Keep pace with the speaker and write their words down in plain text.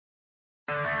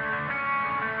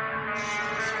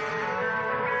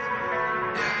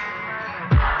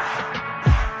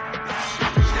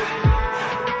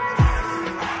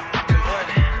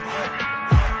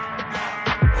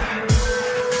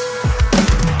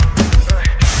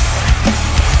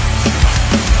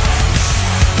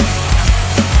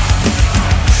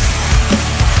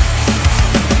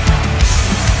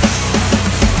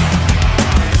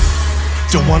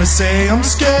wanna say I'm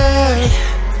scared.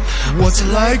 What's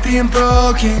it like being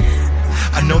broken?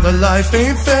 I know that life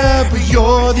ain't fair, but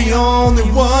you're the only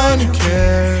one who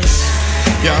cares.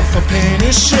 Yeah, if my pain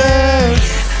is shared,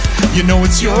 you know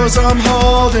it's yours I'm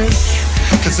holding.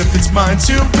 Cause if it's mine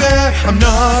to bear, I'm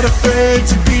not afraid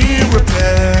to be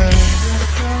repaired.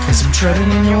 Cause I'm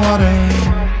treading in your water.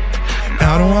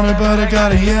 I don't want it, but I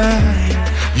got it, yeah.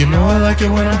 You know I like it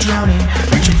when I'm drowning,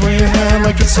 reaching for your hand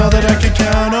like it's all that I can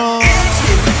count on.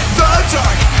 Into the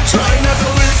dark, trying not to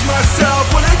lose myself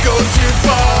when it goes too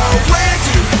far. Where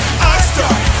do I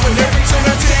start when every turn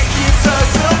I take keeps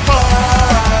us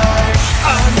apart?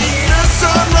 I need a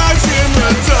sunrise in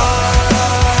the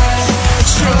dark.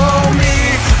 Show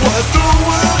me what the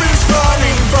world is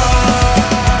running from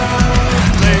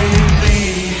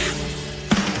lately.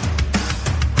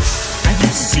 I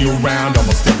used to see you around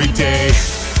almost every day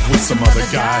with some other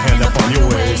guy, hand up on your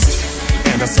waist,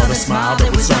 and I saw the smile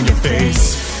that was on your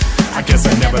face. I guess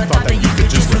I never thought that you could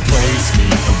just replace me,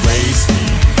 erase me.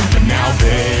 But now,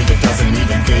 babe, it doesn't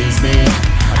even faze me.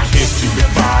 I kissed you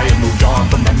goodbye and moved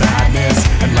on from the madness,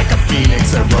 and like a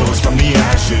phoenix I rose from the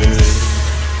ashes.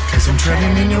 Cause I'm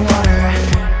treading in your water.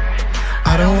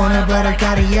 I don't want it, but I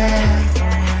got it, yeah.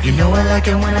 You know I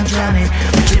like it when I'm drowning,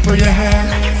 reaching for your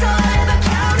hand like it's all I ever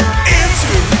counted.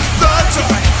 Into the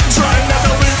dark, trying not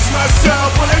to lose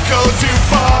myself when it goes too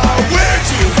far. Where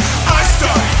do I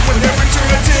start when every turn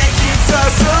I take keeps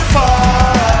us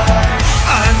apart?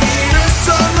 I need a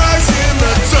sunrise in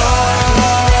the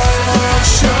dark.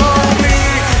 Show me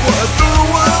what the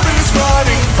world is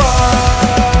running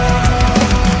from.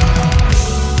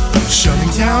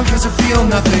 Shutting down cause I feel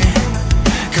nothing,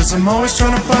 cause I'm always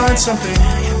trying to find something.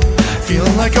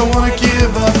 Feeling like I wanna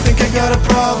give up, think I got a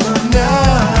problem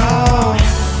now.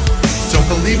 Don't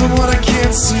believe in what I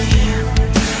can't see.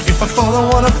 If I fall, I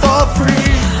wanna fall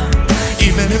free.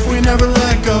 Even if we never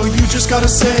let go, you just gotta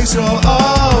say so.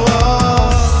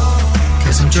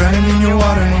 Cause I'm drowning in your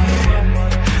water.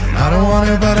 I don't want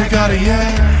it, but I got it,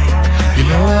 yeah. You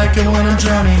know I like it when I'm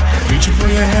drowning, reaching for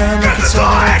your hand like it's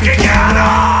all I can count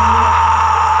on.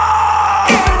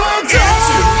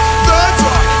 Into the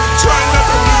dark, trying not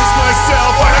to lose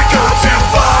myself when I go too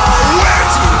far. Where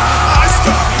do I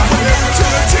start when every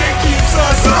turn I take keeps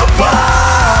us apart?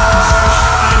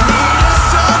 I need a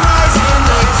sunrise in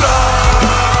the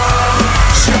dark.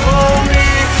 Show me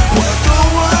what the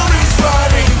world is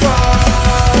running from.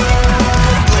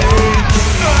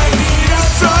 I need a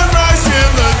sunrise in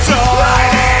the dark.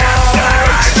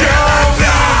 Show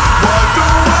me what the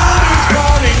world is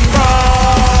running from.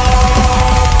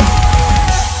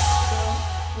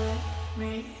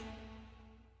 Me